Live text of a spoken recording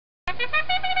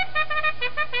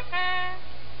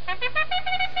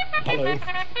Hello,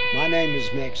 my name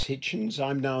is Max Hitchens.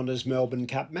 I'm known as Melbourne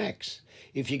Cup Max.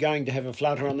 If you're going to have a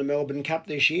flutter on the Melbourne Cup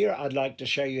this year, I'd like to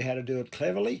show you how to do it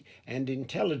cleverly and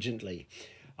intelligently.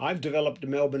 I've developed a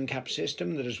Melbourne Cup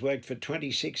system that has worked for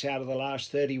 26 out of the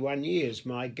last 31 years.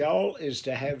 My goal is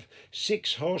to have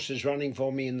 6 horses running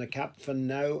for me in the Cup for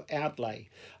no outlay.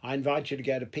 I invite you to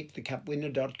go to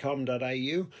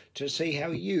pickthecupwinner.com.au to see how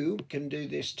you can do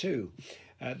this too.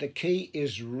 The key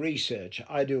is research.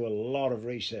 I do a lot of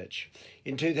research.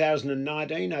 In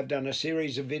 2019, I've done a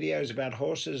series of videos about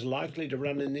horses likely to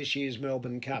run in this year's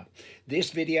Melbourne Cup.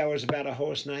 This video is about a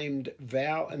horse named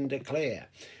Vow and Declare.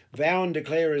 Vow and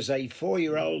Declare is a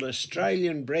 4-year-old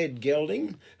Australian bred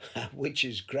gelding, which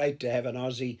is great to have an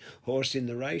Aussie horse in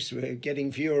the race. We're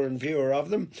getting fewer and fewer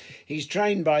of them. He's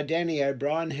trained by Danny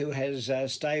O'Brien, who has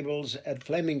stables at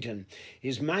Flemington.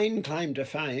 His main claim to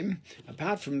fame,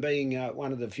 apart from being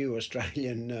one of the few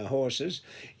Australian horses,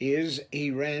 is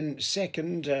he ran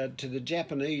second to the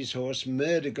Japanese horse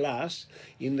Mer de Glace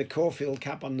in the Caulfield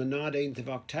Cup on the 19th of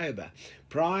October.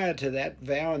 Prior to that,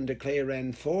 Vow and Declare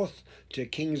ran 4th to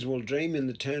Kingswell Dream in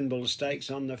the Turnbull Stakes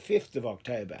on the 5th of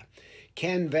October.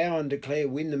 Can Vow and Declare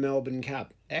win the Melbourne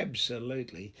Cup?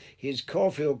 Absolutely. His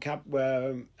Caulfield Cup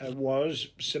was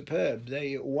superb,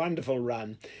 the wonderful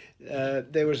run.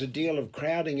 There was a deal of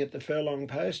crowding at the furlong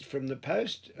post from the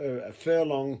post, a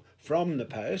furlong from the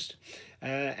post,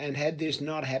 and had this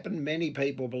not happened, many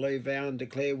people believe Vow and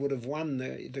Declare would have won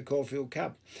the Caulfield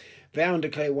Cup. Vow and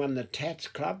Declare won the Tats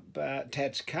Cup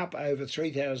over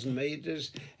 3,000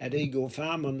 metres at Eagle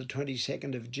Farm on the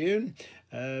 22nd of June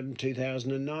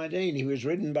 2019. He was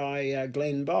ridden by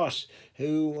Glenn Boss,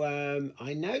 who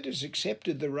I notice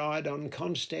accepted the ride on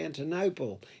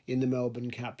Constantinople in the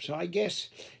Melbourne Cup. So I guess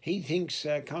he thinks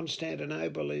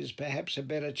Constantinople is perhaps a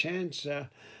better chance.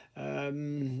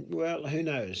 Well, who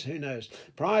knows? Who knows?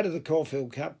 Prior to the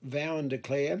Caulfield Cup, Vow and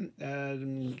Declare,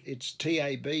 its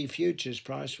TAB futures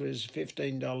price was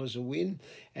 $15 a win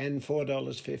and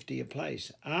 $4.50 a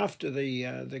place. After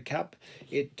the Cup,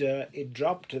 it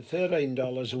dropped to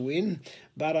 $13 a win,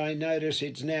 but I notice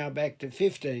it's now back to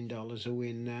 $15 a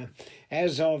win.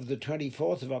 As of the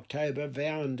 24th of October,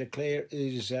 Vow and Declare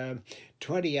is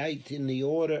 28th in the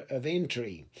order of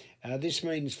entry. This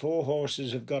means 4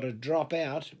 horses have got to drop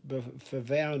out for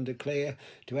Vow and Declare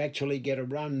to actually get a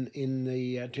run in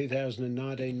the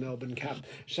 2019 Melbourne Cup.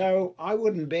 So I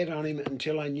wouldn't bet on him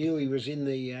until I knew he was in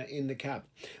the Cup.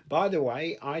 By the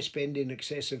way, I spend in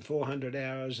excess of 400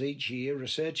 hours each year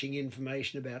researching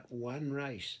information about one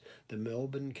race, the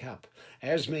Melbourne Cup.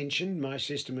 As mentioned, my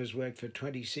system has worked for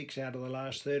 26 out of the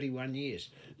last 31 years.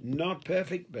 Not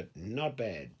perfect, but not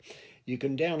bad. You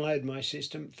can download my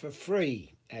system for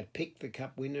free at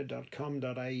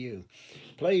pickthecupwinner.com.au.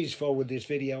 Please forward this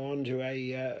video on to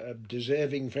a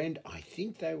deserving friend. I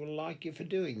think they will like you for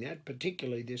doing that,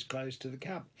 particularly this close to the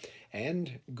Cup.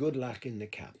 And good luck in the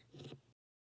Cup.